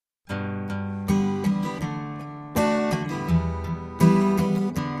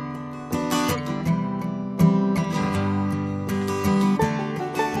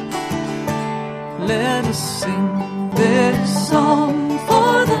us sing this song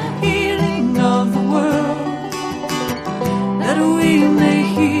for the healing of the world, that we may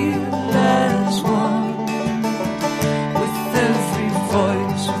heal as one. With every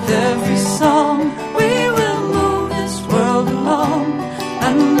voice, with every song, we will move this world along,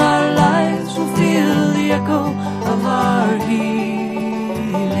 and our lives will feel the echo of our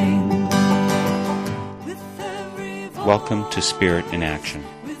healing. Welcome to Spirit in Action.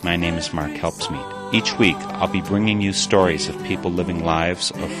 My name is Mark Helpsmeet. Each week, I'll be bringing you stories of people living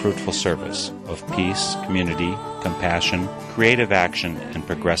lives of fruitful service, of peace, community, compassion, creative action, and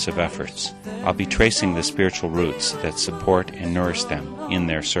progressive efforts. I'll be tracing the spiritual roots that support and nourish them in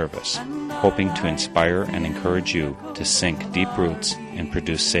their service, hoping to inspire and encourage you to sink deep roots and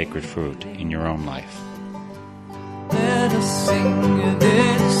produce sacred fruit in your own life. Let us sing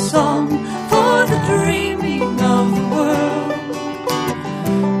this song for the dreaming of the world,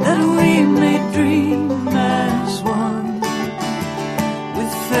 that we may dream as one.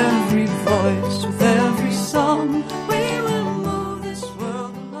 With every voice, with every song, we will move this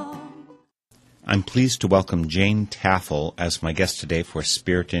world along. I'm pleased to welcome Jane Taffel as my guest today for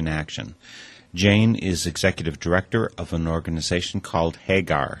Spirit in Action. Jane is Executive Director of an organization called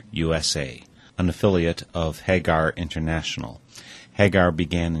Hagar USA, an affiliate of Hagar International. Hagar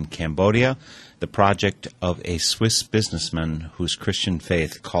began in Cambodia, the project of a Swiss businessman whose Christian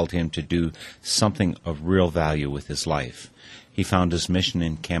faith called him to do something of real value with his life. He found his mission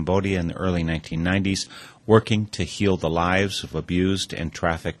in Cambodia in the early 1990s, working to heal the lives of abused and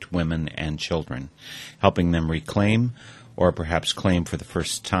trafficked women and children, helping them reclaim, or perhaps claim for the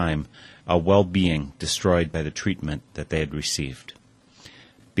first time, a well-being destroyed by the treatment that they had received.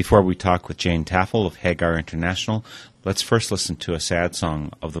 Before we talk with Jane Taffel of Hagar International, let's first listen to a sad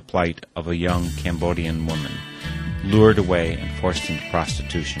song of the plight of a young Cambodian woman lured away and forced into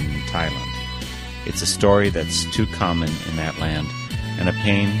prostitution in Thailand. It's a story that's too common in that land and a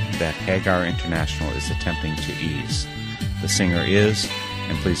pain that Hagar International is attempting to ease. The singer is,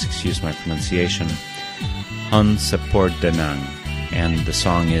 and please excuse my pronunciation, Hun Sapor Danang, and the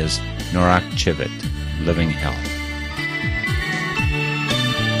song is Norak Chivit, Living Hell.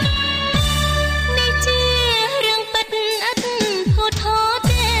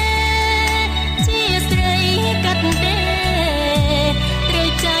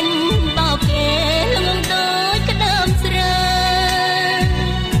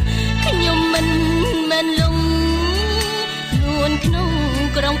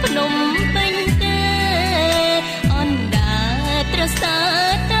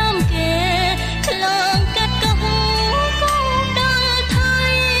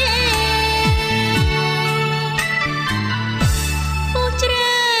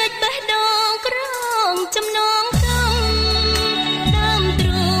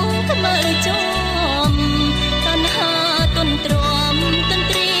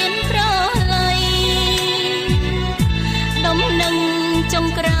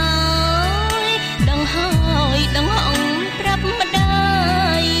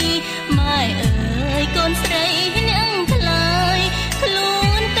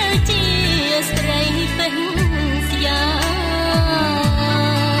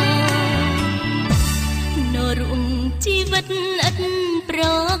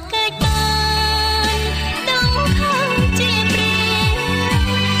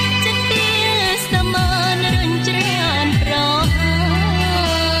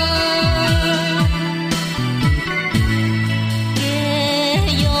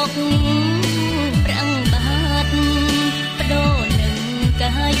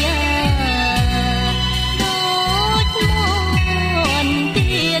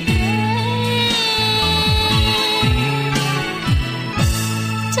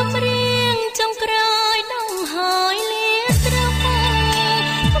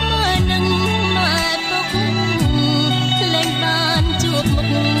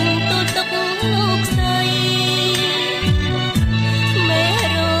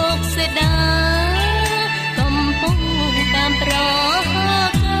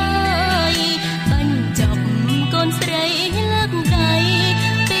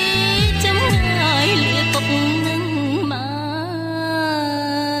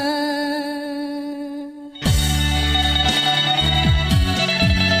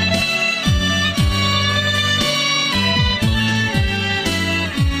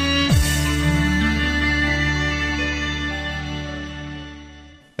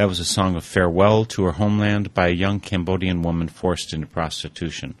 That was a song of farewell to her homeland by a young Cambodian woman forced into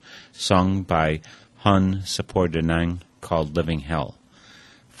prostitution, sung by Hun Sapor Danang, called Living Hell.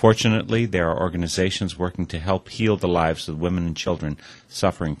 Fortunately, there are organizations working to help heal the lives of women and children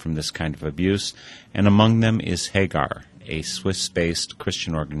suffering from this kind of abuse, and among them is Hagar, a Swiss-based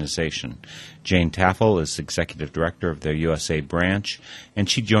Christian organization. Jane Taffel is Executive Director of their USA branch, and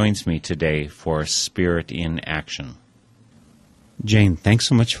she joins me today for Spirit in Action. Jane, thanks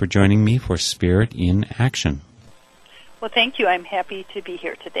so much for joining me for Spirit in Action. Well, thank you. I'm happy to be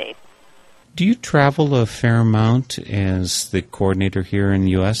here today. Do you travel a fair amount as the coordinator here in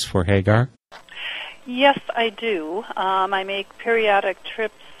the U.S. for Hagar? Yes, I do. I make periodic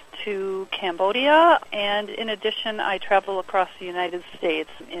trips to Cambodia, and in addition, I travel across the United States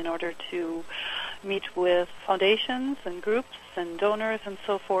in order to meet with foundations and groups and donors and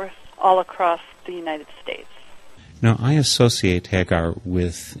so forth all across the United States. Now, I associate Hagar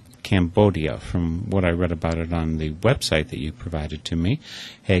with Cambodia from what I read about it on the website that you provided to me,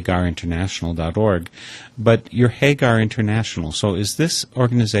 hagarinternational.org. But you're Hagar International, so is this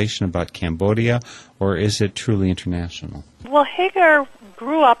organization about Cambodia, or is it truly international? Well, Hagar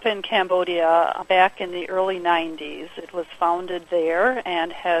grew up in Cambodia back in the early 90s. It was founded there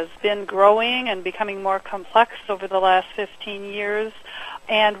and has been growing and becoming more complex over the last 15 years.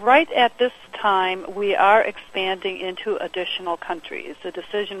 And right at this time, we are expanding into additional countries. The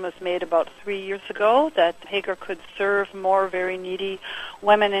decision was made about 3 years ago that Hagar could serve more very needy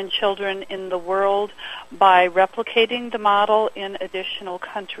women and children in the world by replicating the model in additional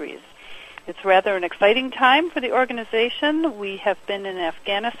countries. It's rather an exciting time for the organization. We have been in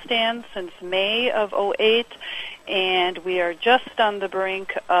Afghanistan since May of 2008, and we are just on the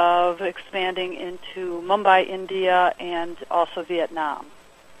brink of expanding into Mumbai, India, and also Vietnam.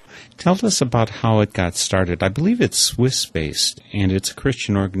 Tell us about how it got started. I believe it's Swiss-based, and it's a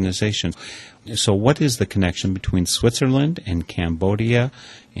Christian organization. So what is the connection between Switzerland and Cambodia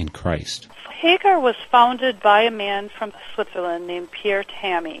and Christ? Hagar was founded by a man from Switzerland named Pierre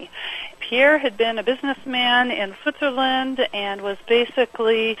Tammy. Pierre had been a businessman in Switzerland and was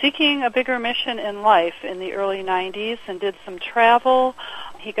basically seeking a bigger mission in life in the early 90s and did some travel.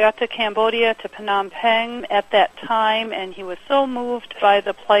 He got to Cambodia, to Phnom Penh at that time, and he was so moved by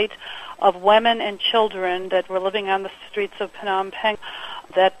the plight of women and children that were living on the streets of Phnom Penh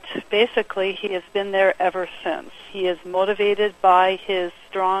that basically he has been there ever since. He is motivated by his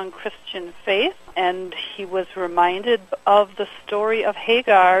strong Christian faith, and he was reminded of the story of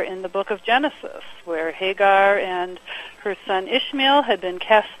Hagar in the book of Genesis, where Hagar and her son Ishmael had been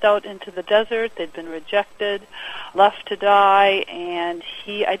cast out into the desert. They'd been rejected, left to die, and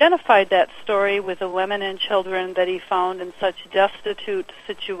he identified that story with the women and children that he found in such destitute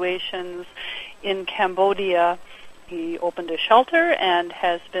situations in Cambodia. He opened a shelter and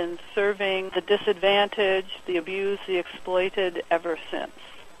has been serving the disadvantaged, the abused, the exploited ever since.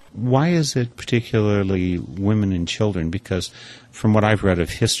 Why is it particularly women and children? Because from what I've read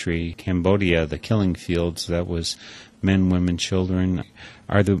of history, Cambodia, the killing fields, that was men, women, children.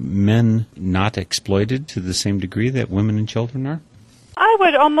 Are the men not exploited to the same degree that women and children are? I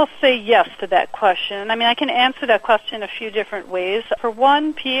would almost say yes to that question. I mean, I can answer that question a few different ways. For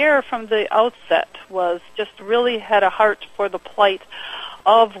one, Pierre from the outset really had a heart for the plight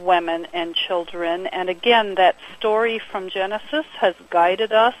of women and children. And again, that story from Genesis has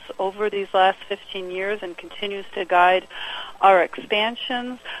guided us over these last 15 years and continues to guide our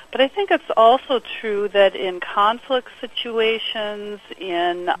expansions. But I think it's also true that in conflict situations,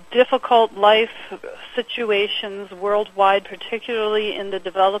 in difficult life situations worldwide, particularly in the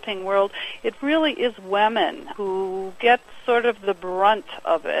developing world, it really is women who get sort of the brunt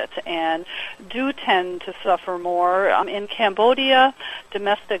of it and do tend to suffer more. In Cambodia,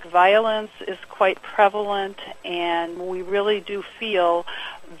 domestic violence is quite prevalent, and we really do feel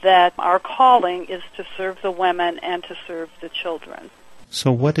that our calling is to serve the women and to serve the children.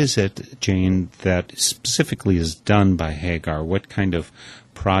 So what is it, Jane, that specifically is done by Hagar? What kind of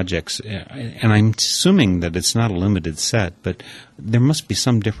projects? And I'm assuming that it's not a limited set, but there must be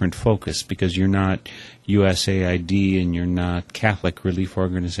some different focus because you're not USAID and you're not Catholic relief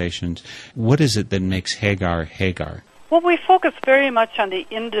organizations. What is it that makes Hagar Hagar? Well, we focus very much on the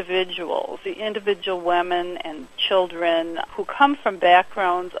individuals, the individual women and children who come from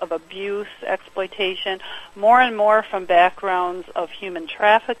backgrounds of abuse, exploitation, more and more from backgrounds of human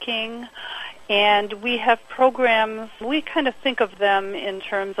trafficking. And we have programs, we kind of think of them in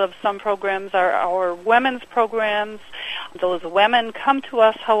terms of some programs are our women's programs. Those women come to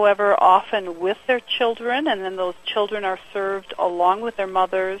us, however, often with their children, and then those children are served along with their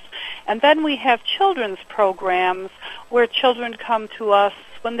mothers. And then we have children's programs where children come to us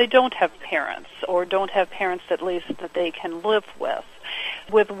when they don't have parents, or don't have parents at least that they can live with.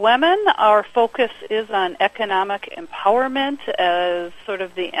 With women, our focus is on economic empowerment as sort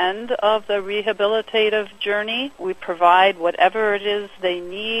of the end of the rehabilitative journey. We provide whatever it is they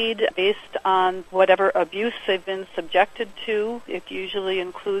need based on whatever abuse they've been subjected to. It usually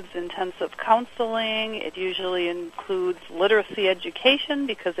includes intensive counseling. It usually includes literacy education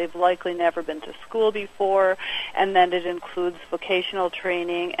because they've likely never been to school before. And then it includes vocational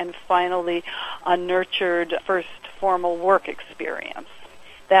training and finally a nurtured first formal work experience.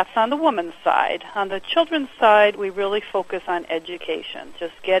 That's on the woman's side. On the children's side, we really focus on education,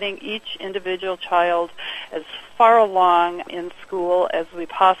 just getting each individual child as far along in school as we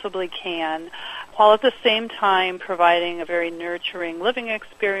possibly can, while at the same time providing a very nurturing living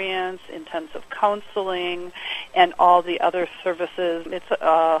experience, intensive counseling, and all the other services. It's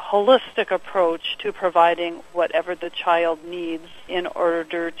a holistic approach to providing whatever the child needs in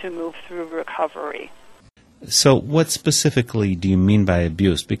order to move through recovery. So what specifically do you mean by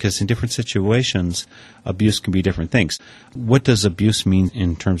abuse? Because in different situations, abuse can be different things. What does abuse mean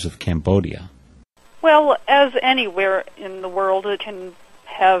in terms of Cambodia? Well, as anywhere in the world, it can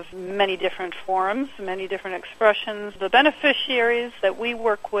have many different forms, many different expressions. The beneficiaries that we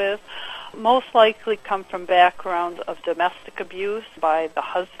work with most likely come from backgrounds of domestic abuse by the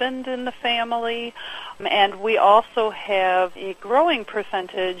husband in the family, and we also have a growing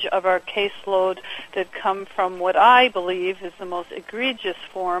percentage of our caseload that come from what I believe is the most egregious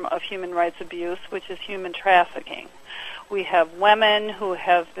form of human rights abuse, which is human trafficking. We have women who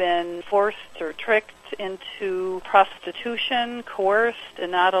have been forced or tricked into prostitution, coerced,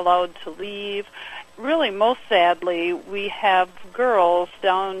 and not allowed to leave. Really, most sadly, we have girls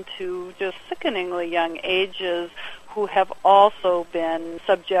down to just sickeningly young ages who have also been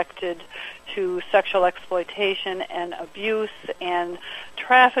subjected to sexual exploitation and abuse and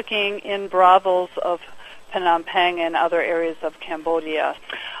trafficking in brothels of Phnom Penh and other areas of Cambodia.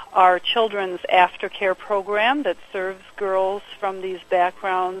 Our children's aftercare program that serves girls from these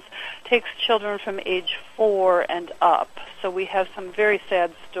backgrounds takes children from age 4 and up. So we have some very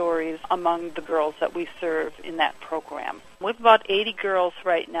sad stories among the girls that we serve in that program. We have about 80 girls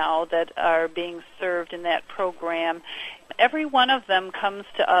right now that are being served in that program. Every one of them comes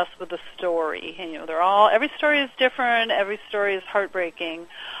to us with a story. Every story is different, every story is heartbreaking.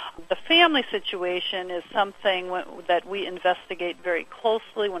 The family situation is something that we investigate very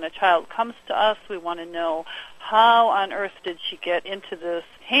closely. When a child comes to us, we want to know how on earth did she get into this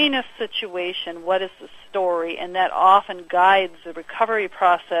heinous situation? What is the story? And that often guides the recovery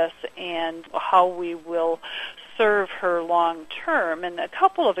process and how we will serve her long term. And a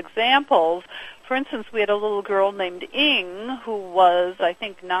couple of examples. For instance, we had a little girl named Ing who was, I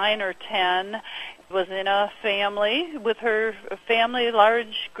think, 9 or 10, was in a family with her family,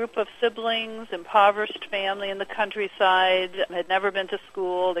 large group of siblings, impoverished family in the countryside, had never been to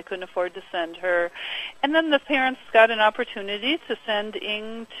school, they couldn't afford to send her. And then the parents got an opportunity to send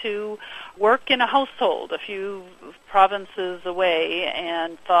Ing to work in a household a few provinces away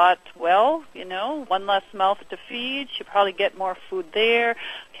and thought, well, one less mouth to feed, she'd probably get more food there,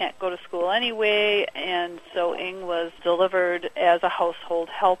 can't go to school anyway, and so Ing was delivered as a household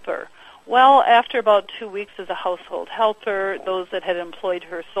helper. Well, after about 2 weeks as a household helper, those that had employed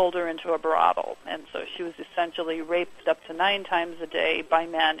her sold her into a brothel. And so she was essentially raped up to 9 times a day by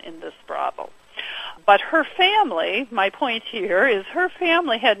men in this brothel. But her family, my point here is her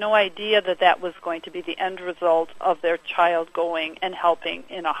family had no idea that that was going to be the end result of their child going and helping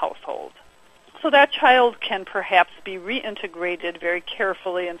in a household. So that child can perhaps be reintegrated very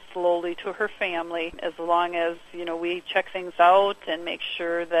carefully and slowly to her family as long as, we check things out and make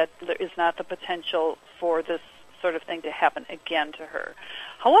sure that there is not the potential for this sort of thing to happen again to her.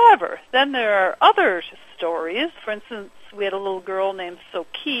 However, then there are other stories. For instance, we had a little girl named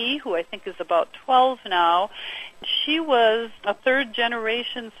Soki, who I think is about 12 now. She was a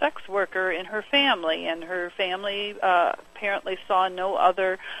third-generation sex worker in her family, and her family apparently saw no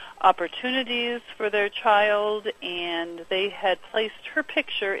other opportunities for their child, and they had placed her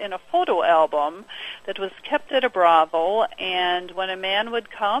picture in a photo album that was kept at a brothel, and when a man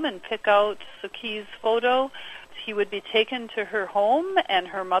would come and pick out Soki's photo, he would be taken to her home, and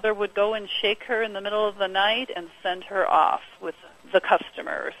her mother would go and shake her in the middle of the night and send her off with the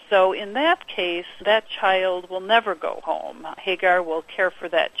customer. So in that case, that child will never go home. Hagar will care for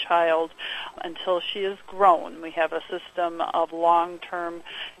that child until she is grown. We have a system of long-term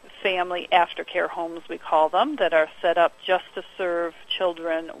family aftercare homes, we call them, that are set up just to serve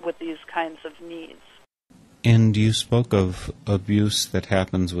children with these kinds of needs. And you spoke of abuse that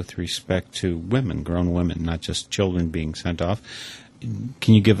happens with respect to women, grown women, not just children being sent off.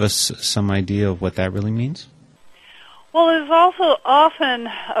 Can you give us some idea of what that really means? Well, there's also often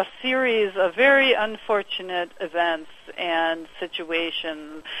a series of very unfortunate events and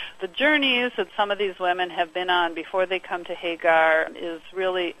situations. The journeys that some of these women have been on before they come to Hagar is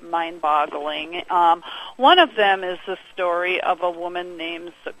really mind-boggling. One of them is the story of a woman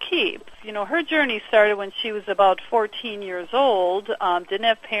named Sakib. You know, her journey started when she was about 14 years old, didn't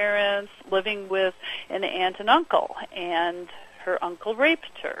have parents, living with an aunt and uncle, and her uncle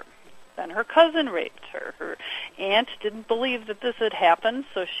raped her. Then her cousin raped her. Her aunt didn't believe that this had happened,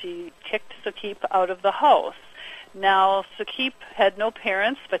 so she kicked Sakib out of the house. Now, Sakib had no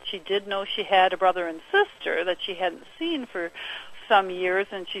parents, but she did know she had a brother and sister that she hadn't seen for some years,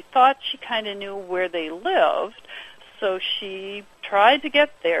 and she thought she kind of knew where they lived. So she tried to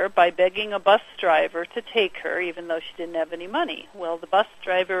get there by begging a bus driver to take her, even though she didn't have any money. Well, the bus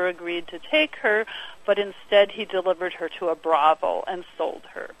driver agreed to take her, but instead he delivered her to a brothel and sold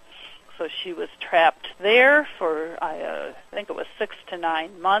her. So she was trapped there for, I think it was 6 to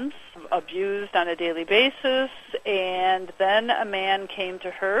 9 months, abused on a daily basis, and then a man came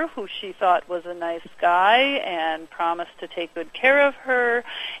to her who she thought was a nice guy and promised to take good care of her,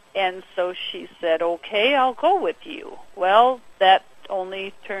 and so she said, okay, I'll go with you. Well, that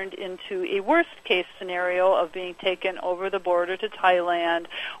only turned into a worst-case scenario of being taken over the border to Thailand,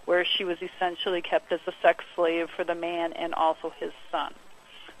 where she was essentially kept as a sex slave for the man and also his son.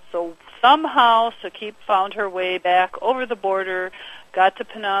 So somehow Sakib found her way back over the border, got to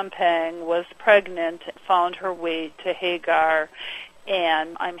Phnom Penh, was pregnant, found her way to Hagar,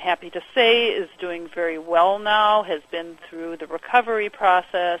 and I'm happy to say is doing very well now, has been through the recovery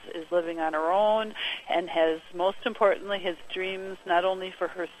process, is living on her own, and has, most importantly, has dreams not only for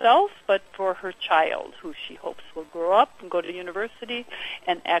herself, but for her child, who she hopes will grow up and go to university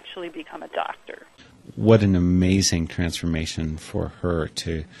and actually become a doctor. What an amazing transformation for her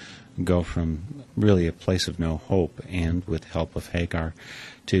to go from really a place of no hope and with help of Hagar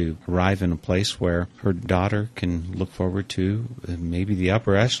to arrive in a place where her daughter can look forward to maybe the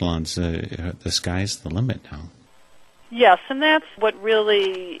upper echelons. The sky's the limit now. Yes, and that's what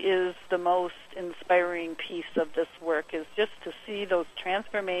really is the most inspiring piece of this work, is just to see those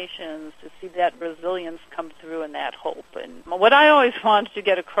transformations, to see that resilience come through and that hope. And what I always wanted to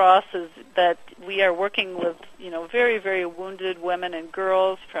get across is that we are working with, very, very wounded women and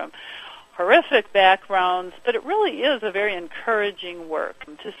girls from horrific backgrounds, but it really is a very encouraging work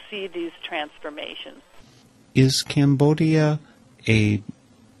to see these transformations. Is Cambodia a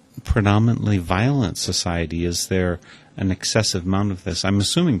predominantly violent society? Is there an excessive amount of this? I'm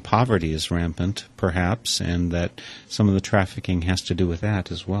assuming poverty is rampant, perhaps, and that some of the trafficking has to do with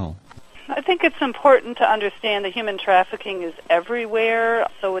that as well. I think it's important to understand that human trafficking is everywhere,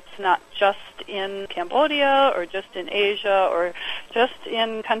 so it's not just in Cambodia or just in Asia or just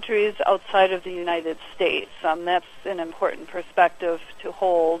in countries outside of the United States. That's an important perspective to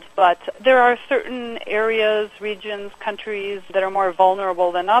hold. But there are certain areas, regions, countries that are more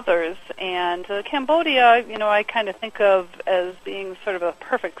vulnerable than others. And Cambodia, I kind of think of as being sort of a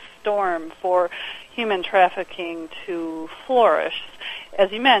perfect storm for human trafficking to flourish.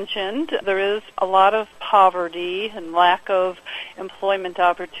 As you mentioned, there is a lot of poverty and lack of employment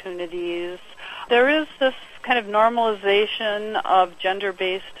opportunities. There is this kind of normalization of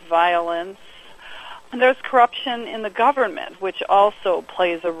gender-based violence. And there's corruption in the government, which also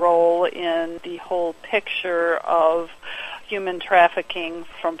plays a role in the whole picture of human trafficking,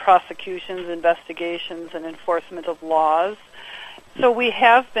 from prosecutions, investigations, and enforcement of laws. So we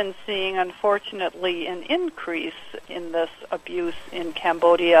have been seeing, unfortunately, an increase in this abuse in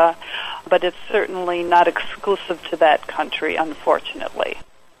Cambodia, but it's certainly not exclusive to that country, unfortunately.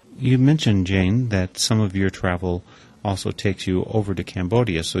 You mentioned, Jane, that some of your travel also takes you over to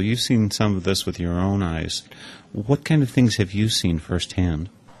Cambodia, so you've seen some of this with your own eyes. What kind of things have you seen firsthand?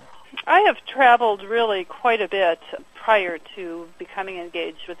 I have traveled really quite a bit prior to becoming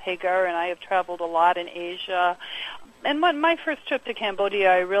engaged with Hagar, and I have traveled a lot in Asia. And when my first trip to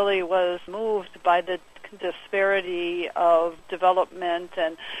Cambodia, I really was moved by the disparity of development,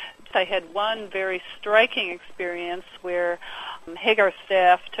 and I had one very striking experience where Hagar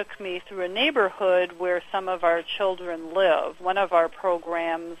staff took me through a neighborhood where some of our children live. One of our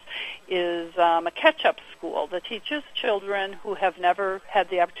programs is a catch-up school that teaches children who have never had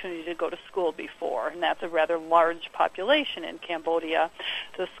the opportunity to go to school before, and that's a rather large population in Cambodia.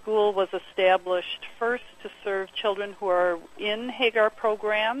 The school was established first to serve children who are in Hagar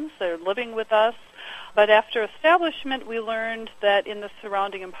programs. They're living with us. But after establishment, we learned that in the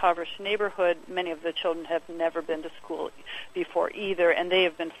surrounding impoverished neighborhood, many of the children have never been to school before either, and they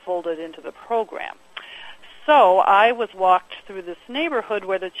have been folded into the program. So I was walked through this neighborhood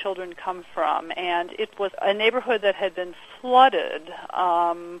where the children come from, and it was a neighborhood that had been flooded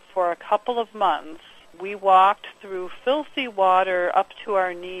for a couple of months. We walked through filthy water up to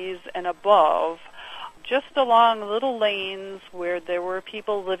our knees and above, just along little lanes where there were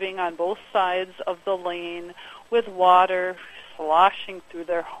people living on both sides of the lane with water sloshing through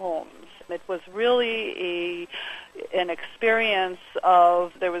their homes. It was really an experience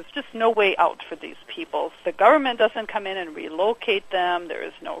of there was just no way out for these people. The government doesn't come in and relocate them. There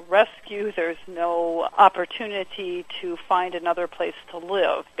is no rescue. There's no opportunity to find another place to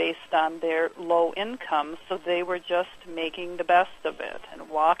live based on their low income. So they were just making the best of it and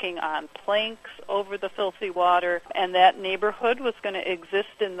walking on planks over the filthy water. And that neighborhood was going to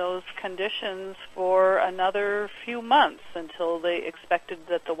exist in those conditions for another few months until they expected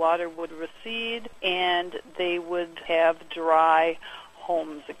that the water would recede and they would have dry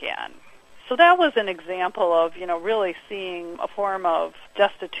homes again. So that was an example of, really seeing a form of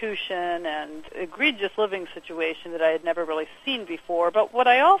destitution and egregious living situation that I had never really seen before. But what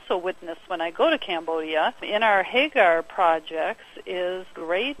I also witnessed when I go to Cambodia in our Hagar projects is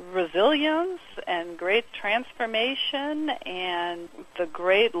great resilience and great transformation and the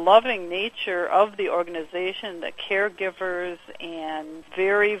great loving nature of the organization, the caregivers, and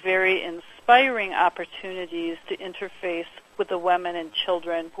very, very inspiring opportunities to interface with the women and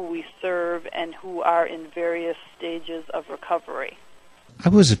children who we serve and who are in various stages of recovery. I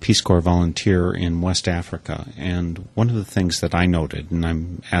was a Peace Corps volunteer in West Africa, and one of the things that I noted, and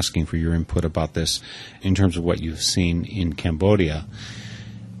I'm asking for your input about this in terms of what you've seen in Cambodia,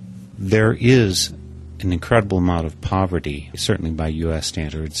 there is an incredible amount of poverty, certainly by U.S.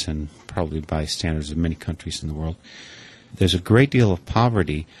 standards and probably by standards of many countries in the world. There's a great deal of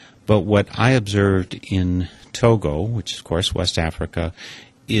poverty, but what I observed in Togo, which is, of course, West Africa,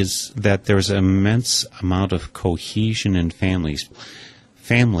 is that there's an immense amount of cohesion in families.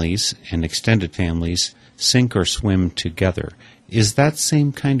 Families and extended families sink or swim together. Is that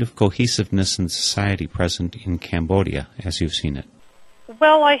same kind of cohesiveness in society present in Cambodia as you've seen it?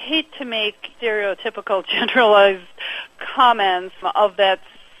 Well, I hate to make stereotypical generalized comments of that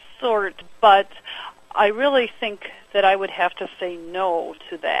sort, but I really think that I would have to say no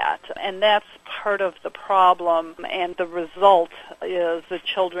to that. And that's part of the problem, and the result is the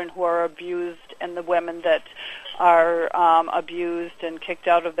children who are abused and the women that are abused and kicked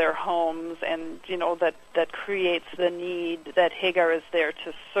out of their homes, and that creates the need that Hagar is there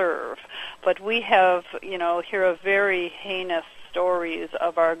to serve. But we have hear of very heinous stories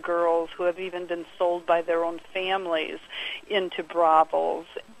of our girls who have even been sold by their own families into brothels.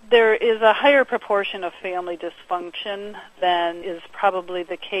 There is a higher proportion of family dysfunction than is probably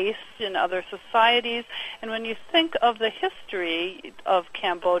the case in other societies. And when you think of the history of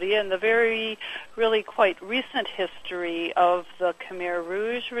Cambodia and the very, really quite recent history of the Khmer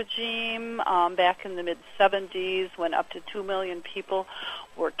Rouge regime back in the mid-70s when up to 2 million people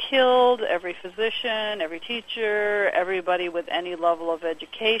were killed, every physician, every teacher, everybody with any level of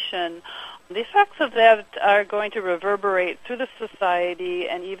education, the effects of that are going to reverberate through the society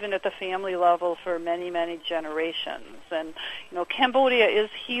and even at the family level for many, many generations. And, Cambodia is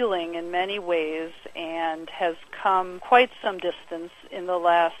healing in many ways and has come quite some distance in the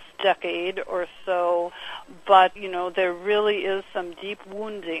last decade or so, but, there really is some deep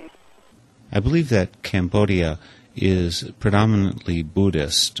wounding. I believe that Cambodia is predominantly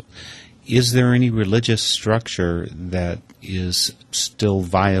Buddhist. Is there any religious structure that is still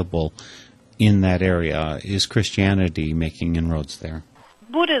viable in that area? Is Christianity making inroads there?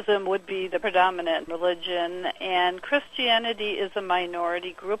 Buddhism would be the predominant religion, and Christianity is a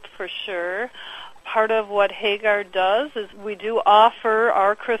minority group for sure. Part of what Hagar does is we do offer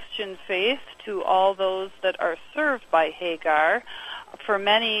our Christian faith to all those that are served by Hagar. For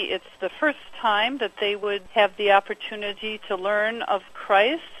many, it's the first time that they would have the opportunity to learn of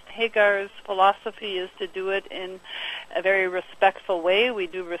Christ. Hagar's philosophy is to do it in a very respectful way. We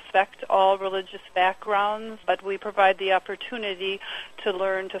do respect all religious backgrounds, but we provide the opportunity to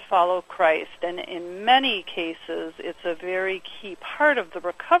learn to follow Christ. And in many cases, it's a very key part of the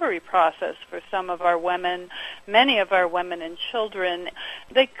recovery process for some of our women, many of our women and children.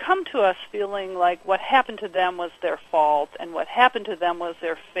 They come to us feeling like what happened to them was their fault and what happened to them was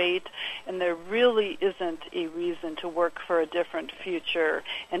their fate, and there really isn't a reason to work for a different future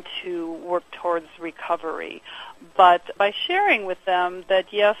and to work towards recovery. But by sharing with them that,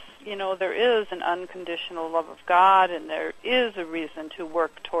 yes, there is an unconditional love of God and there is a reason to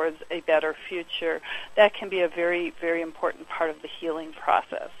work towards a better future, that can be a very, very important part of the healing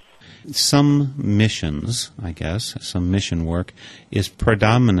process. Some missions, I guess, some mission work is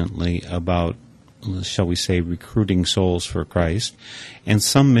predominantly about shall we say, recruiting souls for Christ, and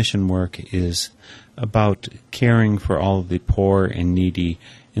some mission work is about caring for all of the poor and needy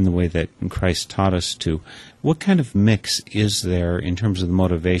in the way that Christ taught us to. What kind of mix is there in terms of the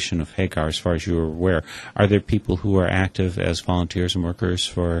motivation of Hagar, as far as you are aware? Are there people who are active as volunteers and workers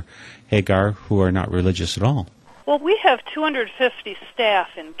for Hagar who are not religious at all? Well, we have 250 staff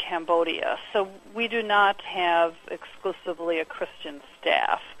in Cambodia, so we do not have exclusively a Christian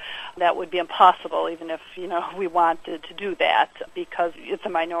staff. That would be impossible, even if, we wanted to do that, because it's a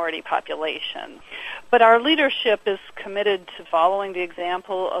minority population. But our leadership is committed to following the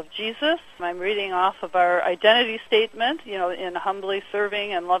example of Jesus. I'm reading off of our identity statement, in humbly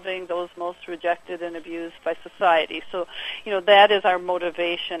serving and loving those most rejected and abused by society. So, that is our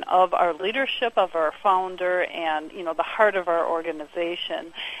motivation of our leadership, of our founder, and, the heart of our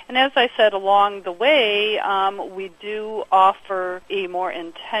organization. And as I said, along the way, we do offer a more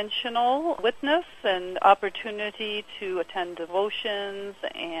intentional witness and opportunity to attend devotions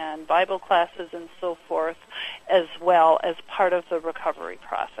and Bible classes and so forth, as well as part of the recovery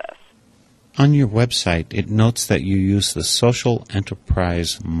process. On your website, it notes that you use the social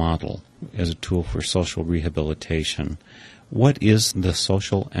enterprise model as a tool for social rehabilitation. What is the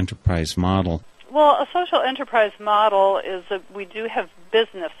social enterprise model? Well, a social enterprise model is that we do have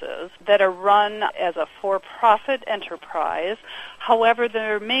businesses that are run as a for-profit enterprise. However,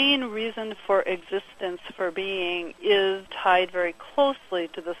 their main reason for existence, for being, is tied very closely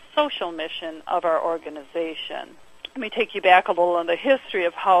to the social mission of our organization. Let me take you back a little in the history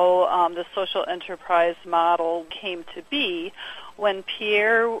of how the social enterprise model came to be. When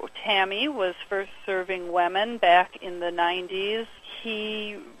Pierre Tammy was first serving women back in the 90s,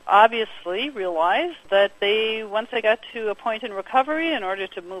 he obviously realized that once they got to a point in recovery, in order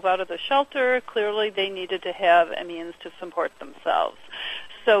to move out of the shelter, clearly they needed to have a means to support themselves.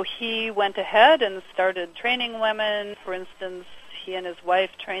 So he went ahead and started training women. For instance, he and his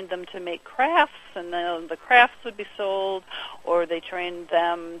wife trained them to make crafts, and then the crafts would be sold, or they trained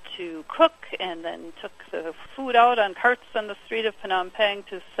them to cook and then took the food out on carts on the street of Phnom Penh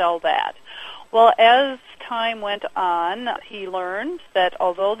to sell that. Well, as time went on, he learned that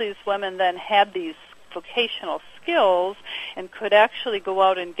although these women then had these vocational skills and could actually go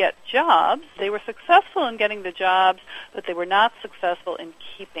out and get jobs, they were successful in getting the jobs, but they were not successful in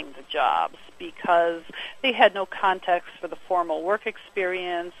keeping the jobs because they had no context for the formal work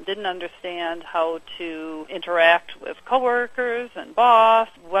experience, didn't understand how to interact with coworkers and boss,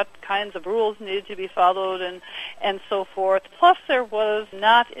 what kinds of rules needed to be followed, and so forth. Plus, there was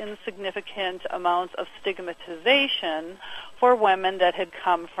not insignificant amounts of stigmatization for women that had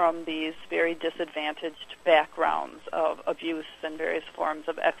come from these very disadvantaged backgrounds of abuse and various forms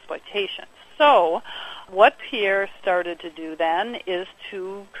of exploitation. So what Pierre started to do then is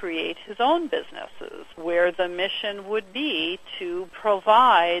to create his own businesses where the mission would be to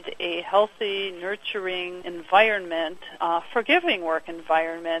provide a healthy, nurturing environment, forgiving work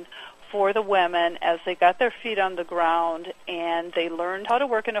environment for the women as they got their feet on the ground and they learned how to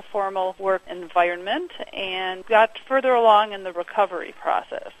work in a formal work environment and got further along in the recovery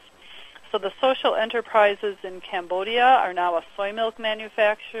process. So the social enterprises in Cambodia are now a soy milk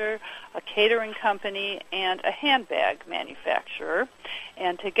manufacturer, a catering company, and a handbag manufacturer.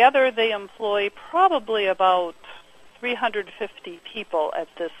 And together they employ probably about 350 people at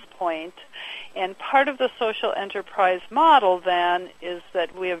this point. And part of the social enterprise model then is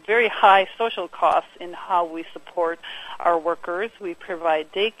that we have very high social costs in how we support our workers. We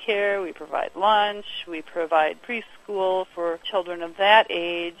provide daycare, we provide lunch, we provide preschool for children of that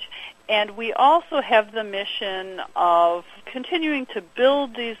age. And we also have the mission of continuing to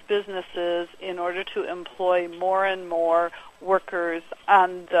build these businesses in order to employ more and more workers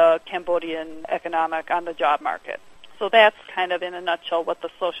on the Cambodian on the job market. So that's kind of in a nutshell what the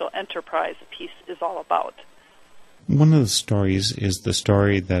social enterprise piece is all about. One of the stories is the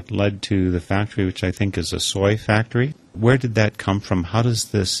story that led to the factory, which I think is a soy factory. Where did that come from? How does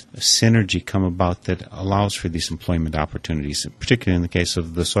this synergy come about that allows for these employment opportunities, particularly in the case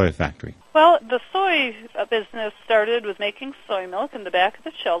of the soy factory? Well, the soy business started with making soy milk in the back of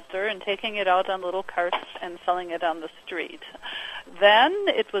the shelter and taking it out on little carts and selling it on the street. Then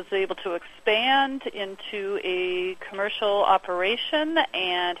it was able to expand into a commercial operation,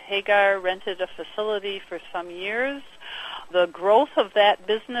 and Hagar rented a facility for some years The growth of that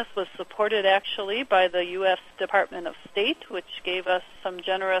business was supported actually by the U.S. Department of State, which gave us some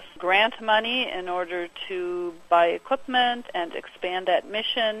generous grant money in order to buy equipment and expand that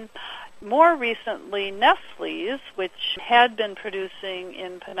mission. More recently, Nestle's, which had been producing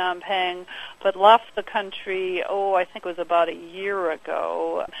in Phnom Penh but left the country, I think it was about a year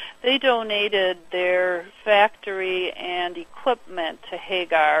ago, they donated their factory and equipment to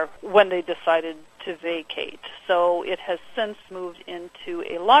Hagar when they decided to vacate. So it has since moved into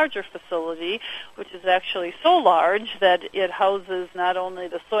a larger facility, which is actually so large that it houses not only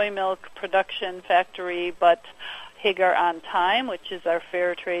the soy milk production factory, but Hagar On Time, which is our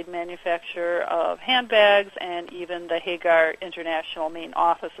fair trade manufacturer of handbags, and even the Hagar International main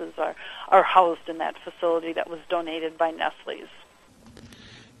offices are housed in that facility that was donated by Nestle's.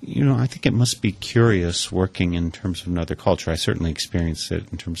 I think it must be curious working in terms of another culture. I certainly experienced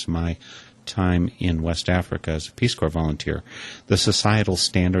it in terms of my time in West Africa as a Peace Corps volunteer. The societal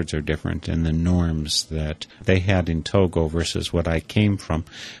standards are different, and the norms that they had in Togo versus what I came from.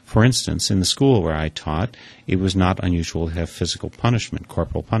 For instance, in the school where I taught, it was not unusual to have physical punishment,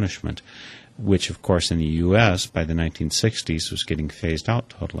 corporal punishment, which, of course, in the U.S. by the 1960s was getting phased out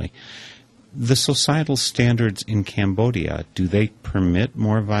totally. The societal standards in Cambodia, do they permit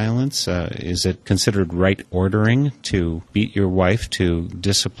more violence? Is it considered right ordering to beat your wife, to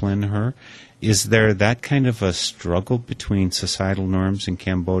discipline her? Is there that kind of a struggle between societal norms in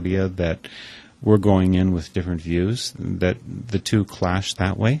Cambodia that we're going in with different views, that the two clash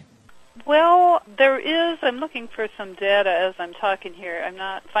that way? Well, there is. I'm looking for some data as I'm talking here. I'm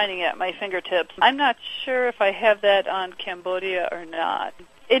not finding it at my fingertips. I'm not sure if I have that on Cambodia or not.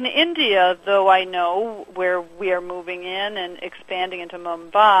 In India, though, I know where we are moving in and expanding into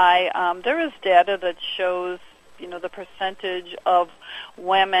Mumbai, there is data that shows, the percentage of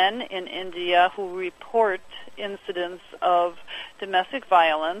women in India who report incidents of domestic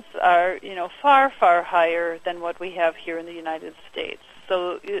violence are, far, far higher than what we have here in the United States.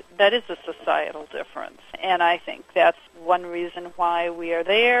 So that is a societal difference. And I think that's one reason why we are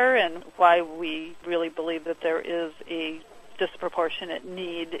there and why we really believe that there is a disproportionate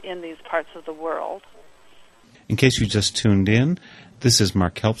need in these parts of the world. In case you just tuned in, this is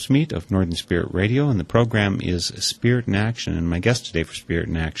Mark Helpsmeet of Northern Spirit Radio, and the program is Spirit in Action. And my guest today for Spirit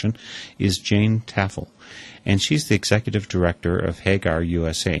in Action is Jane Taffel, and she's the executive director of Hagar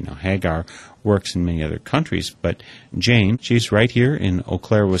USA. Now, Hagar works in many other countries, but Jane, she's right here in Eau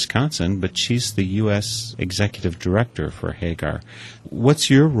Claire, Wisconsin, but she's the U.S. executive director for Hagar. What's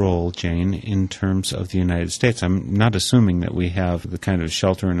your role, Jane, in terms of the United States? I'm not assuming that we have the kind of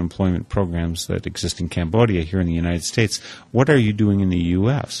shelter and employment programs that exist in Cambodia here in the United States. What are you doing in the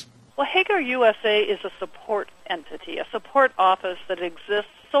U.S.? Well, Hagar USA is a support entity, a support office that exists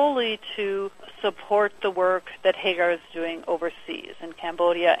solely to support the work that Hagar is doing overseas in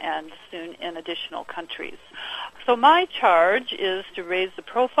Cambodia and soon in additional countries. So my charge is to raise the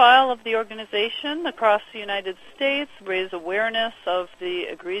profile of the organization across the United States, raise awareness of the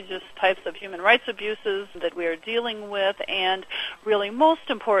egregious types of human rights abuses that we are dealing with, and really most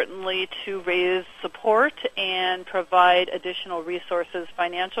importantly to raise support and provide additional resources,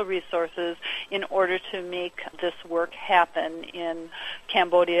 financial resources, in order to make this work happen in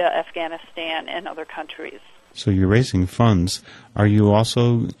Cambodia, Afghanistan, and other countries. So you're raising funds. Are you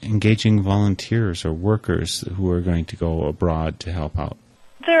also engaging volunteers or workers who are going to go abroad to help out?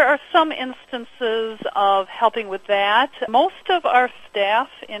 There are some instances of helping with that. Most of our staff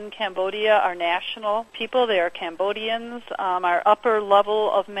in Cambodia are national people. They are Cambodians. Our upper level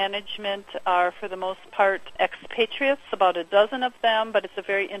of management are, for the most part, expatriates, about a dozen of them, but it's a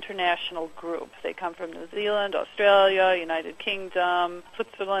very international group. They come from New Zealand, Australia, United Kingdom,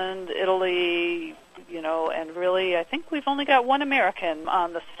 Switzerland, Italy, and really I think we've only got one American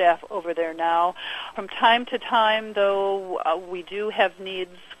on the staff over there now. From time to time, though, we do have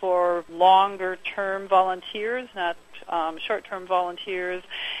needs for longer-term volunteers, not short-term volunteers,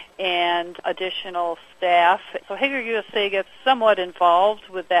 and additional staff. So Hagar USA gets somewhat involved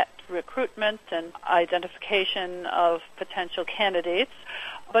with that recruitment and identification of potential candidates.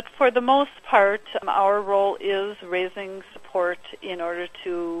 But for the most part, our role is raising support in order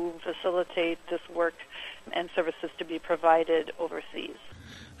to facilitate this work and services to be provided overseas.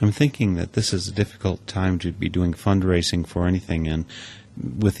 I'm thinking that this is a difficult time to be doing fundraising for anything, and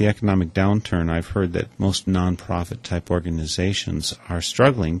with the economic downturn, I've heard that most nonprofit type organizations are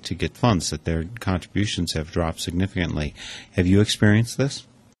struggling to get funds, that their contributions have dropped significantly. Have you experienced this?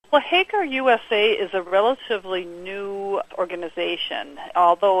 Well, Hagar USA is a relatively new organization.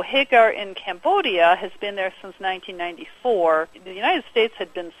 Although Hagar in Cambodia has been there since 1994, the United States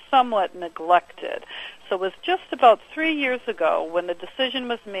had been somewhat neglected. So it was just about 3 years ago when the decision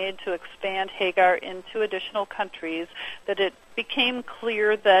was made to expand Hagar into additional countries that it became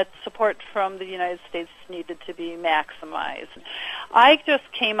clear that support from the United States needed to be maximized. I just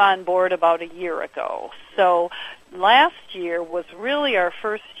came on board about a year ago. So last year was really our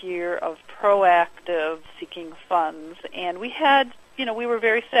first year of proactive seeking funds, and we were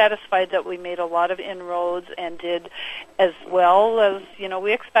very satisfied that we made a lot of inroads and did as well as,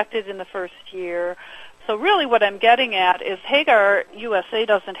 we expected in the first year. So really what I'm getting at is Hagar USA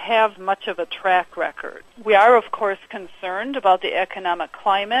doesn't have much of a track record. We are, of course, concerned about the economic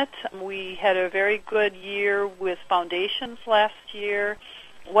climate. We had a very good year with foundations last year.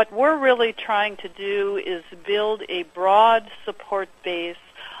 What we're really trying to do is build a broad support base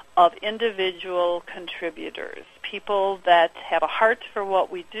of individual contributors, people that have a heart for what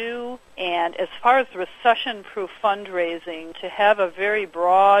we do, and as far as recession-proof fundraising, to have a very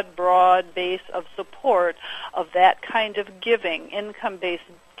broad base of support of that kind of giving, income-based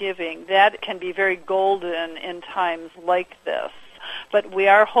giving, that can be very golden in times like this. But we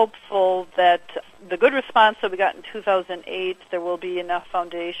are hopeful that the good response that we got in 2008, there will be enough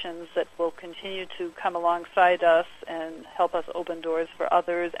foundations that will continue to come alongside us and help us open doors for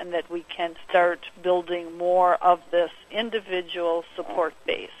others, and that we can start building more of this individual support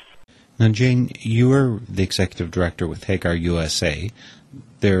base. Now, Jane, you are the executive director with Hagar USA.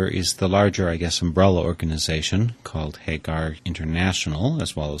 There is the larger, umbrella organization called Hagar International,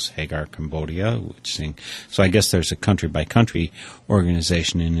 as well as Hagar Cambodia. So I guess there's a country-by-country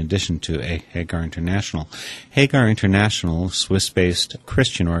organization in addition to Hagar International. Hagar International, Swiss-based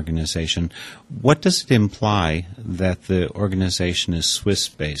Christian organization, what does it imply that the organization is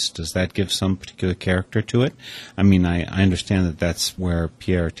Swiss-based? Does that give some particular character to it? I understand that that's where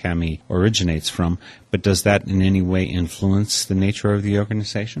Pierre Tammy originates from, but does that in any way influence the nature of the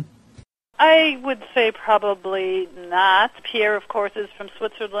organization? I would say probably not. Pierre, of course, is from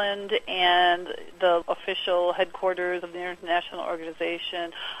Switzerland, and the official headquarters of the international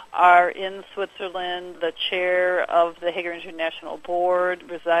organization are in Switzerland. The chair of the Hagar International Board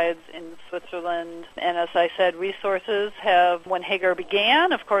resides in Switzerland. And as I said, resources have, when Hagar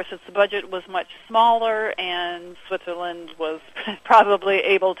began, of course, its budget was much smaller, and Switzerland was probably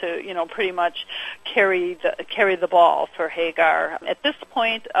able to, pretty much carry the ball for Hagar. At this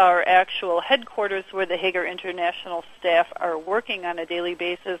point, our actual headquarters where the Hagar International staff are working on a daily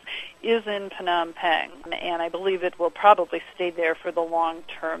basis is in Phnom Penh, and I believe it will probably stay there for the long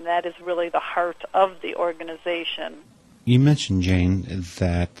term. That is really the heart of the organization. You mentioned, Jane,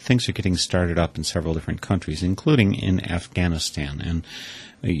 that things are getting started up in several different countries, including in Afghanistan, and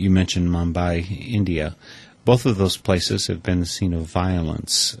you mentioned Mumbai, India. Both of those places have been the scene of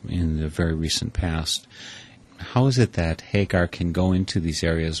violence in the very recent past. How is it that Hagar can go into these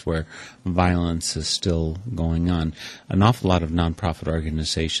areas where violence is still going on? An awful lot of nonprofit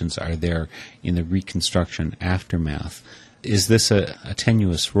organizations are there in the reconstruction aftermath. Is this a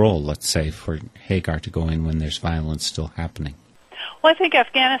tenuous role, let's say, for Hagar to go in when there's violence still happening? Well, I think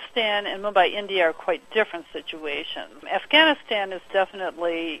Afghanistan and Mumbai, India are quite different situations. Afghanistan is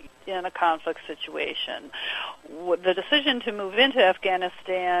definitely in a conflict situation. The decision to move into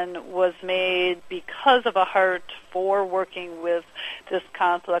Afghanistan was made because of a heart for working with this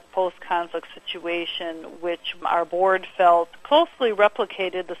conflict, post-conflict situation, which our board felt closely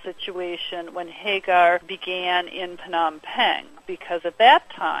replicated the situation when Hagar began in Phnom Penh. Because at that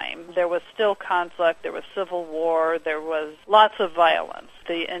time, there was still conflict, there was civil war, there was lots of violence.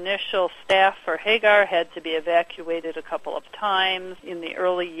 The initial staff for Hagar had to be evacuated a couple of times. In the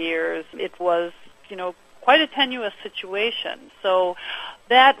early years, it was, quite a tenuous situation. So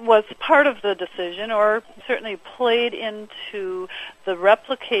that was part of the decision, or certainly played into the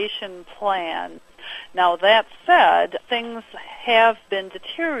replication plan. Now, that said, things have been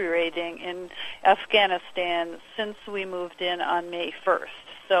deteriorating in Afghanistan since we moved in on May 1st.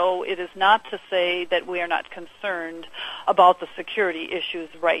 So it is not to say that we are not concerned about the security issues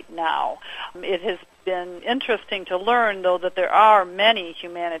right now. It has been interesting to learn, though, that there are many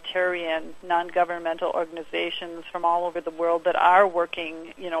humanitarian non-governmental organizations from all over the world that are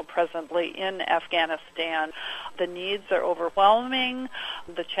working, presently in Afghanistan. The needs are overwhelming.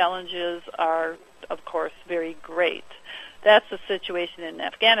 The challenges are, of course, very great. That's the situation in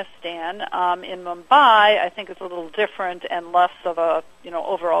Afghanistan. In Mumbai, I think it's a little different and less of a,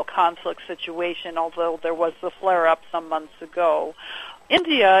 overall conflict situation, although there was the flare-up some months ago.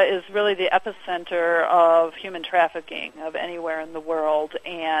 India is really the epicenter of human trafficking of anywhere in the world,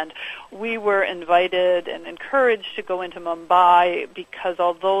 and we were invited and encouraged to go into Mumbai because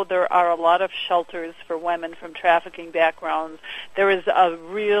although there are a lot of shelters for women from trafficking backgrounds, there is a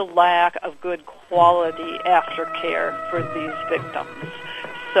real lack of good quality aftercare for these victims.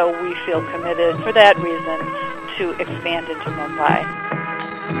 So we feel committed for that reason to expand into Mumbai.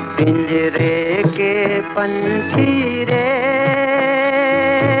 पिंजरे के पंछी रे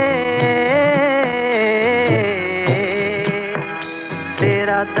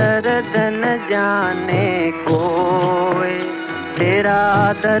तेरा दर्द न जाने कोई तेरा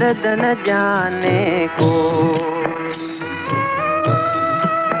दर्द न जाने कोई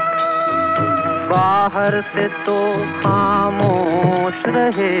बाहर से तो खामोश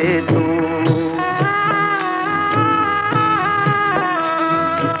रहे तू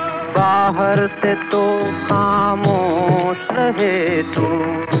बाहर से तो खामोश रहे तू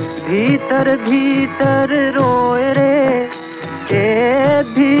भीतर भीतर रोए रे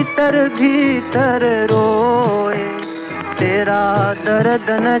भीतर भीतर रोए तेरा दर्द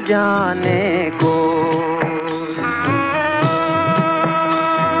न जाने को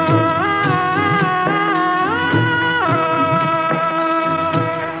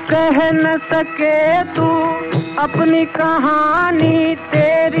कह न सके तू अपनी कहानी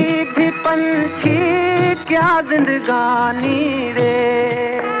तेरी भी पंछी क्या जिंदगानी रे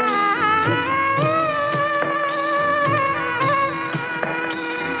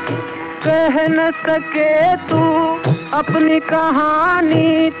कह न सके तू अपनी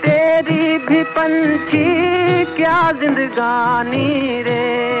कहानी तेरी भी पंछी क्या जिंदगानी रे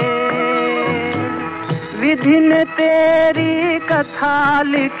विधि ने तेरी कथा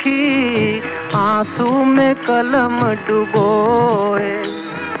लिखी आंसू में कलम डुबोए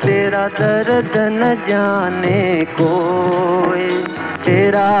तेरा दर्द न जाने कोई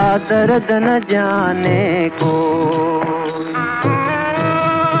तेरा दर्द न जाने कोई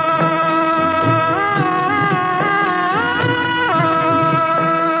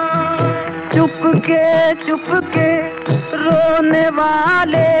चुपके रोने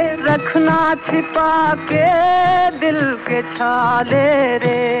वाले रखना छिपा के दिल के छाले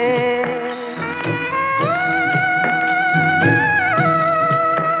रे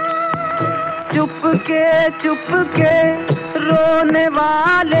चुपके रोने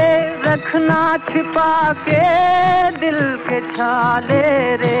वाले रखना छिपा के दिल के छाले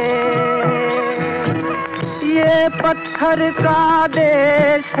रे ये पत्थर का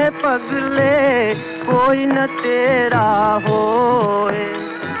देश है पगले कोई न तेरा होए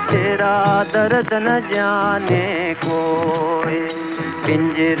तेरा दर्द न जाने कोई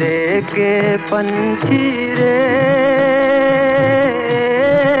पिंजरे के पंछी रे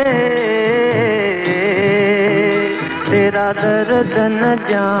तेरा दर्द न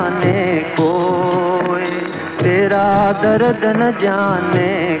जाने कोई तेरा दर्द न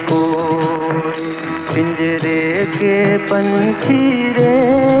जाने कोई पिंजरे के पंछी रे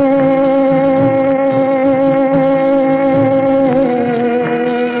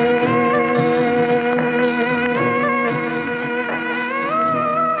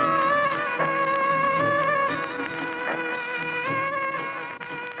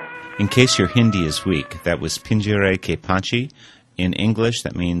In case your Hindi is weak, that was Pinjare ke Panchi. In English,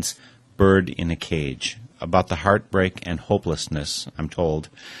 that means bird in a cage. About the heartbreak and hopelessness, I'm told,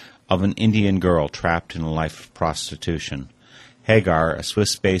 of an Indian girl trapped in a life of prostitution. Hagar, a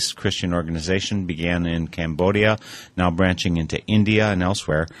Swiss-based Christian organization, began in Cambodia, now branching into India and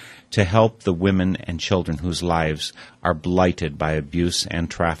elsewhere, to help the women and children whose lives are blighted by abuse and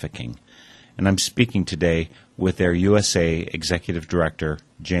trafficking. And I'm speaking today with their USA Executive Director,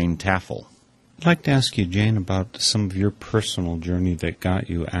 Jane Taffel. I'd like to ask you, Jane, about some of your personal journey that got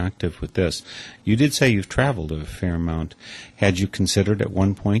you active with this. You did say you've traveled a fair amount. Had you considered at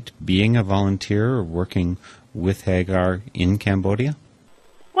one point being a volunteer or working with Hagar in Cambodia?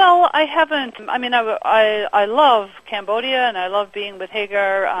 Well, I haven't. I mean, I love Cambodia, and I love being with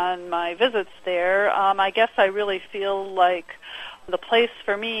Hagar on my visits there. I guess I really feel like the place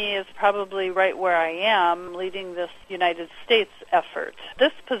for me is probably right where I am, leading this United States effort.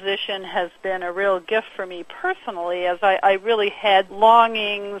 This position has been a real gift for me personally, as I really had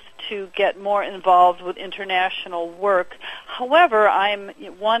longings to get more involved with international work. However, I'm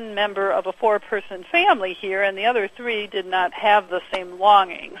one member of a 4-person family here, and the other 3 did not have the same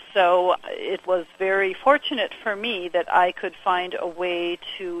longing. So it was very fortunate for me that I could find a way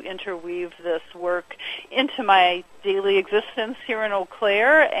to interweave this work into my daily existence here in Eau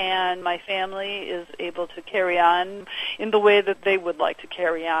Claire, and my family is able to carry on in the way that they would like to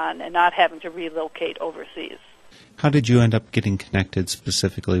carry on and not having to relocate overseas. How did you end up getting connected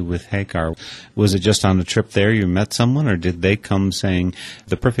specifically with Hagar? Was it just on a trip there you met someone, or did they come saying,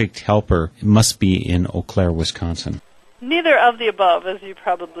 the perfect helper must be in Eau Claire, Wisconsin? Neither of the above, as you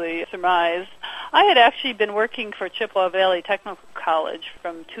probably surmise. I had actually been working for Chippewa Valley Technical College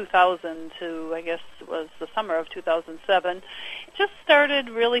from 2000 to, I guess it was the summer of 2007. Just started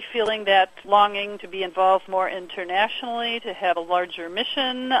really feeling that longing to be involved more internationally, to have a larger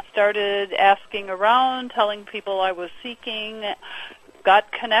mission. Started asking around, telling people I was seeking.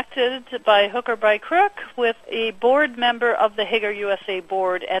 Got connected by hook or by crook with a board member of the Hagar USA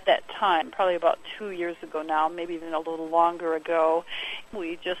board at that time, probably about 2 years ago now, maybe even a little longer ago.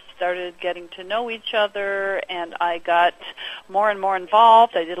 We just started getting to know each other, and I got more and more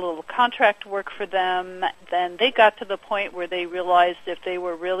involved. I did a little contract work for them. Then they got to the point where they realized if they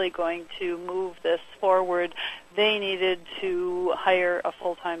were really going to move this forward, they needed to hire a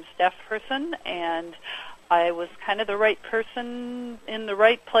full-time staff person, and I was kind of the right person in the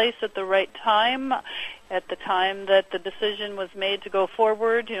right place at the right time. At the time that the decision was made to go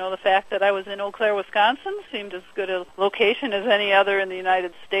forward, the fact that I was in Eau Claire, Wisconsin seemed as good a location as any other in the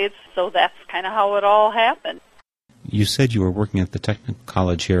United States, so that's kind of how it all happened. You said you were working at the technical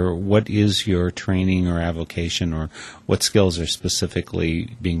college here. What is your training or avocation, or what skills are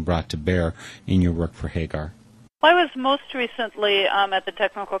specifically being brought to bear in your work for Hagar? I was most recently at the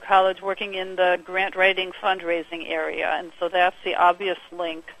Technical College working in the grant writing fundraising area, and so that's the obvious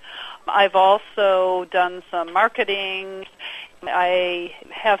link. I've also done some marketing. I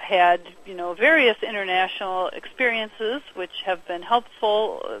have had, various international experiences which have been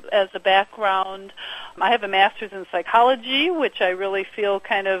helpful as a background. I have a master's in psychology, which I really feel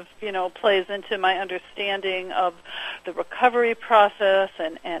kind of, plays into my understanding of the recovery process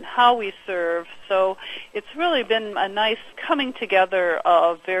and how we serve. So it's really been a nice coming together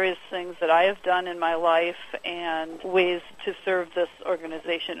of various things that I have done in my life and ways to serve this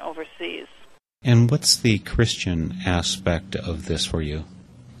organization overseas. And what's the Christian aspect of this for you?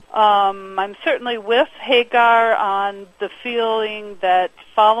 I'm certainly with Hagar on the feeling that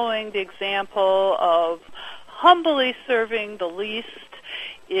following the example of humbly serving the least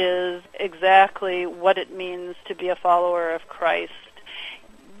is exactly what it means to be a follower of Christ.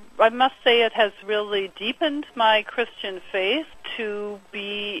 I must say it has really deepened my Christian faith to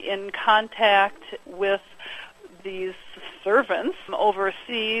be in contact with these servants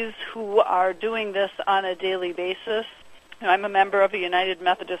overseas who are doing this on a daily basis. I'm a member of a United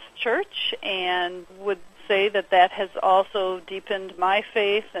Methodist Church and would say that has also deepened my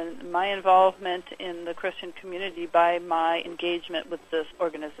faith and my involvement in the Christian community by my engagement with this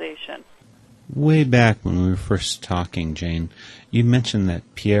organization. Way back when we were first talking, Jane, you mentioned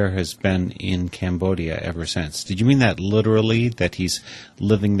that Pierre has been in Cambodia ever since. Did you mean that literally, that he's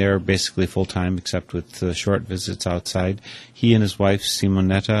living there basically full-time except with short visits outside? He and his wife,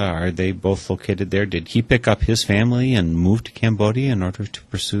 Simonetta, are they both located there? Did he pick up his family and move to Cambodia in order to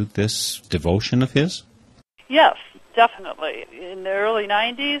pursue this devotion of his? Yes, definitely. In the early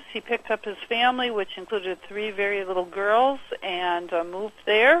 90s, he picked up his family, which included 3 very little girls, and moved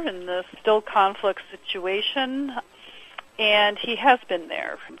there in the still conflict situation. And he has been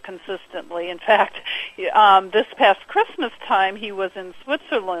there consistently. In fact, this past Christmas time, he was in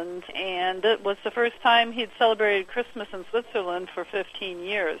Switzerland, and it was the first time he'd celebrated Christmas in Switzerland for 15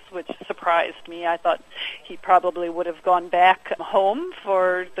 years, which surprised me. I thought he probably would have gone back home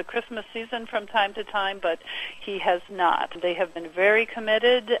for the Christmas season from time to time, but he has not. They have been very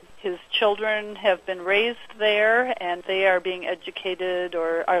committed. His children have been raised there, and they are being educated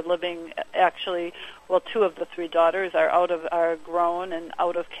or are living actually. Well, 2 of the 3 daughters are grown and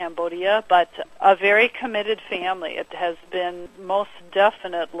out of Cambodia, but a very committed family. It has been most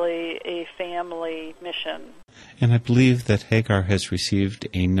definitely a family mission. And I believe that Hagar has received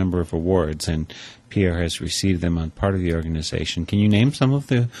a number of awards, and Pierre has received them on part of the organization. Can you name some of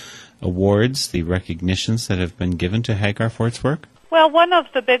the awards, the recognitions that have been given to Hagar for its work? Well, one of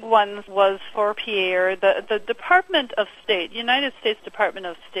the big ones was for Pierre. The Department of State, United States Department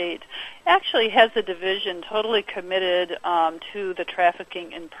of State, actually has a division totally committed to the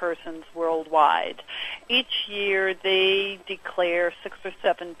trafficking in persons worldwide. Each year they declare 6 or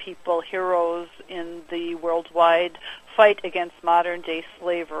 7 people heroes in the worldwide fight against modern-day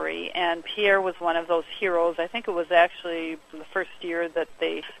slavery, and Pierre was one of those heroes. I think it was actually the first year that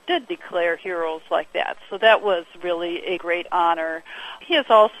they did declare heroes like that, so that was really a great honor. He has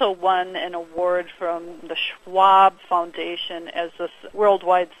also won an award from the Schwab Foundation as the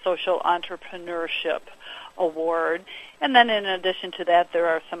Worldwide Social Entrepreneurship Award, and then in addition to that, there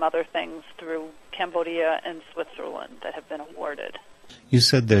are some other things through Cambodia and Switzerland that have been awarded. You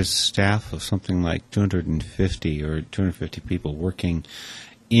said there's staff of something like 250 people working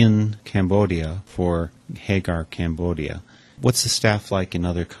in Cambodia for Hagar Cambodia. What's the staff like in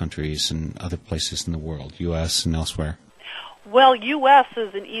other countries and other places in the world, U.S. and elsewhere? Well, U.S.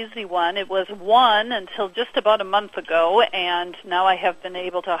 is an easy one. It was one until just about a month ago, and now I have been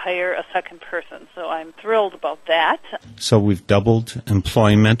able to hire a second person, so I'm thrilled about that. So we've doubled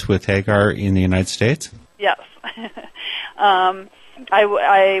employment with Hagar in the United States? Yes.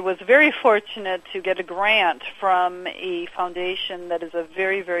 I was very fortunate to get a grant from a foundation that is a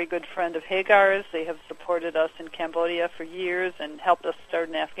very, very good friend of Hagar's. They have supported us in Cambodia for years and helped us start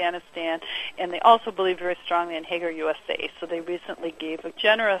in Afghanistan. And they also believe very strongly in Hagar USA. So they recently gave a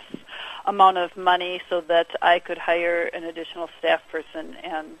generous amount of money so that I could hire an additional staff person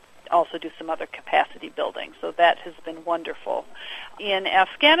and also do some other capacity building. So that has been wonderful. In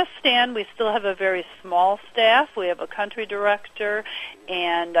Afghanistan, we still have a very small staff. We have a country director,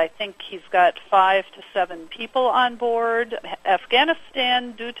 and I think he's got 5 to 7 people on board.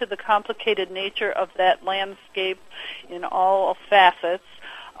 Afghanistan, due to the complicated nature of that landscape in all facets,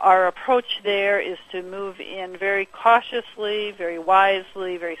 our approach there is to move in very cautiously, very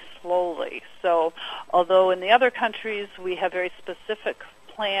wisely, very slowly. So although in the other countries we have very specific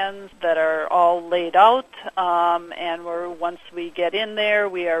plans that are all laid out, and once we get in there,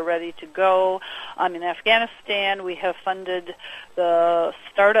 we are ready to go. In Afghanistan, we have funded the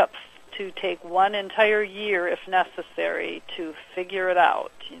startups to take 1 entire year, if necessary, to figure it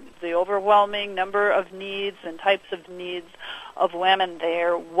out. The overwhelming number of needs and types of needs of women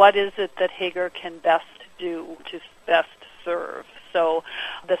there, what is it that Hagar can best do to best serve? So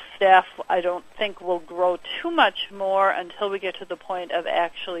the staff, I don't think, will grow too much more until we get to the point of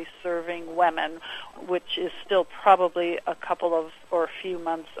actually serving women, which is still probably a couple of or a few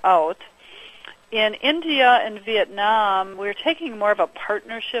months out. In India and Vietnam, we're taking more of a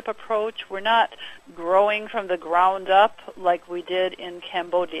partnership approach. We're not growing from the ground up like we did in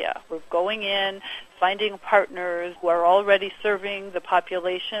Cambodia. We're going in, finding partners who are already serving the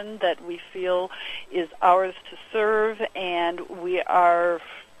population that we feel is ours to serve, and we are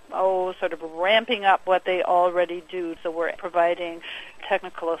sort of ramping up what they already do. So we're providing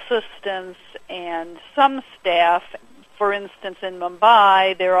technical assistance and some staff. For instance, in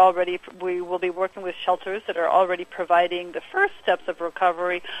Mumbai, we will be working with shelters that are already providing the first steps of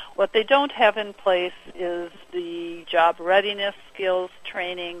recovery. What they don't have in place is the job readiness skills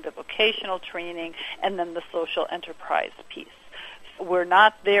training, the vocational training, and then the social enterprise piece. We're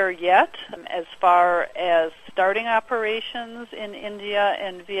not there yet as far as starting operations in India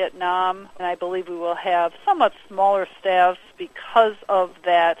and Vietnam, and I believe we will have somewhat smaller staffs because of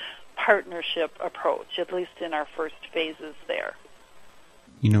that partnership approach, at least in our first phases there.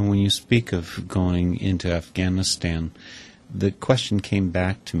 You know, when you speak of going into Afghanistan, the question came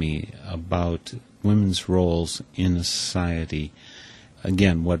back to me about women's roles in a society.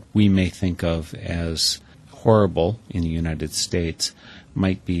 Again, what we may think of as horrible in the United States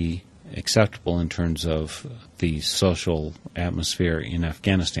might be acceptable in terms of the social atmosphere in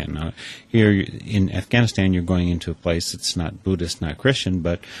Afghanistan. Now, here in Afghanistan, you're going into a place that's not Buddhist, not Christian,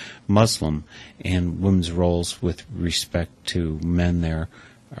 but Muslim, and women's roles with respect to men there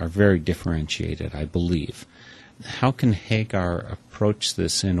are very differentiated, I believe. How can Hagar approach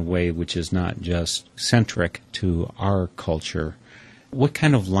this in a way which is not just centric to our culture? What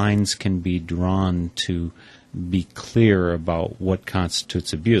kind of lines can be drawn to be clear about what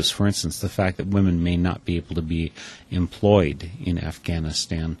constitutes abuse? For instance, the fact that women may not be able to be employed in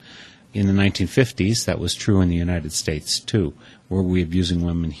Afghanistan. In the 1950s, that was true in the United States, too. Were we abusing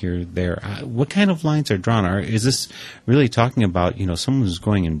women here, there? What kind of lines are drawn? Is this really talking about, someone who's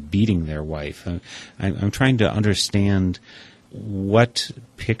going and beating their wife? I'm trying to understand what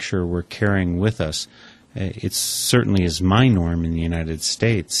picture we're carrying with us. It certainly is my norm in the United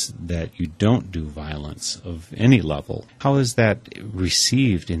States that you don't do violence of any level. How is that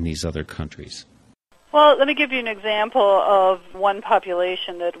received in these other countries? Well, let me give you an example of one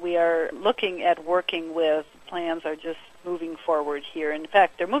population that we are looking at working with. Plans are just moving forward here. In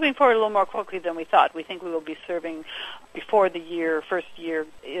fact, they're moving forward a little more quickly than we thought. We think we will be serving before the first year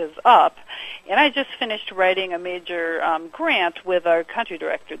is up. And I just finished writing a major grant with our country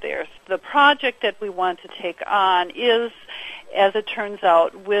director there. The project that we want to take on is, as it turns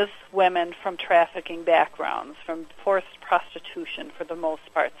out, with women from trafficking backgrounds, from forced prostitution for the most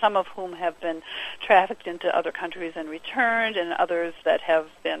part, some of whom have been trafficked into other countries and returned, and others that have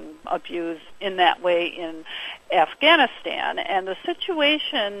been abused in that way in Afghanistan. And the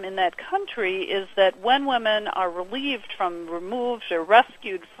situation in that country is that when women are removed or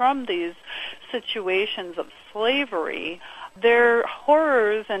rescued from these situations of slavery, their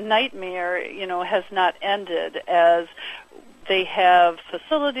horrors and nightmare, has not ended, as they have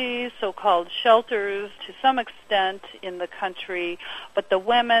facilities, so-called shelters, to some extent in the country, but the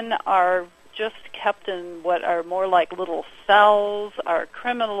women are just kept in what are more like little cells, are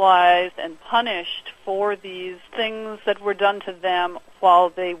criminalized and punished for these things that were done to them while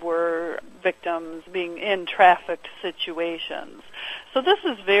they were victims, being in trafficked situations. So this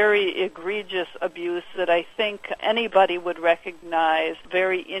is very egregious abuse that I think anybody would recognize,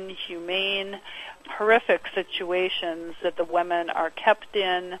 very inhumane, horrific situations that the women are kept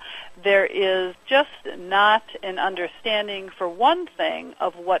in. There is just not an understanding, for one thing,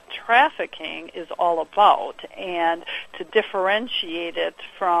 of what trafficking is all about and to differentiate it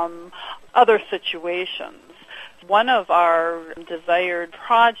from other situations. One of our desired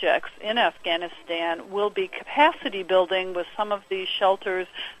projects in Afghanistan will be capacity building with some of these shelters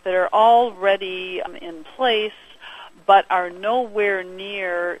that are already in place but are nowhere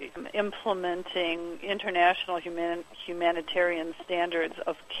near implementing international humanitarian standards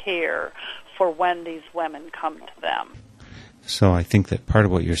of care for when these women come to them. So I think that part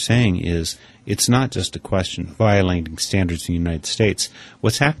of what you're saying is it's not just a question of violating standards in the United States.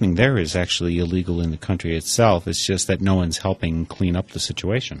 What's happening there is actually illegal in the country itself. It's just that no one's helping clean up the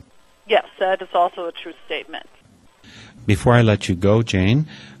situation. Yes, that is also a true statement. Before I let you go, Jane,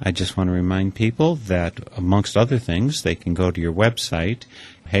 I just want to remind people that, amongst other things, they can go to your website,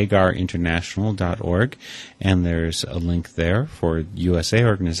 hagarinternational.org, and there's a link there for USA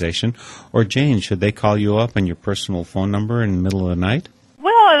organization. Or, Jane, should they call you up on your personal phone number in the middle of the night?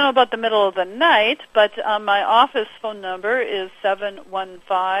 Well, I don't know about the middle of the night, but my office phone number is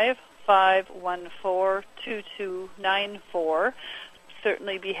 715-514-2294.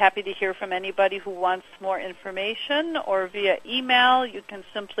 Certainly be happy to hear from anybody who wants more information, or via email you can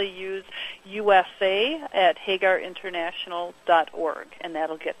simply use USA@hagarinternational.org, and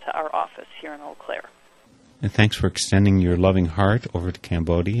that'll get to our office here in Eau Claire. And thanks for extending your loving heart over to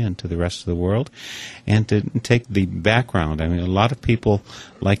Cambodia and to the rest of the world, and to take the background. I mean, a lot of people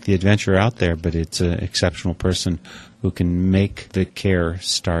like the adventure out there, but it's an exceptional person who can make the care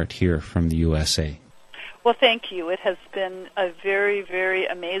start here from the USA. Well, thank you. It has been a very, very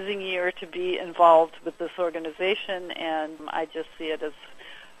amazing year to be involved with this organization, and I just see it as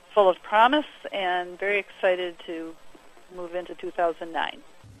full of promise and very excited to move into 2009.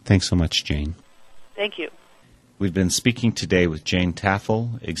 Thanks so much, Jane. Thank you. We've been speaking today with Jane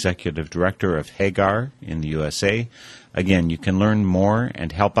Taffel, Executive Director of Hagar in the USA. Again, you can learn more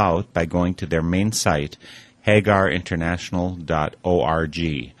and help out by going to their main site,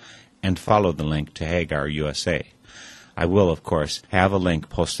 hagarinternational.org, and follow the link to Hagar USA. I will, of course, have a link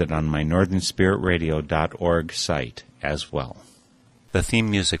posted on my northernspiritradio.org site as well. The theme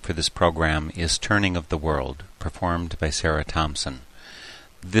music for this program is Turning of the World, performed by Sarah Thompson.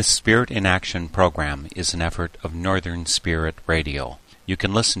 This Spirit in Action program is an effort of Northern Spirit Radio. You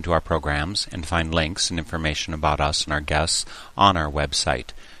can listen to our programs and find links and information about us and our guests on our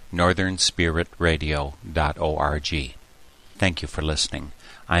website, northernspiritradio.org. Thank you for listening.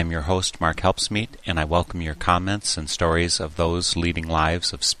 I am your host, Mark Helpsmeet, and I welcome your comments and stories of those leading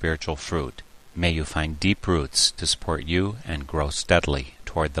lives of spiritual fruit. May you find deep roots to support you and grow steadily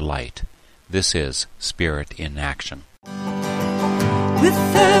toward the light. This is Spirit in Action. With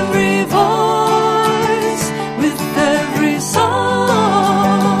every voice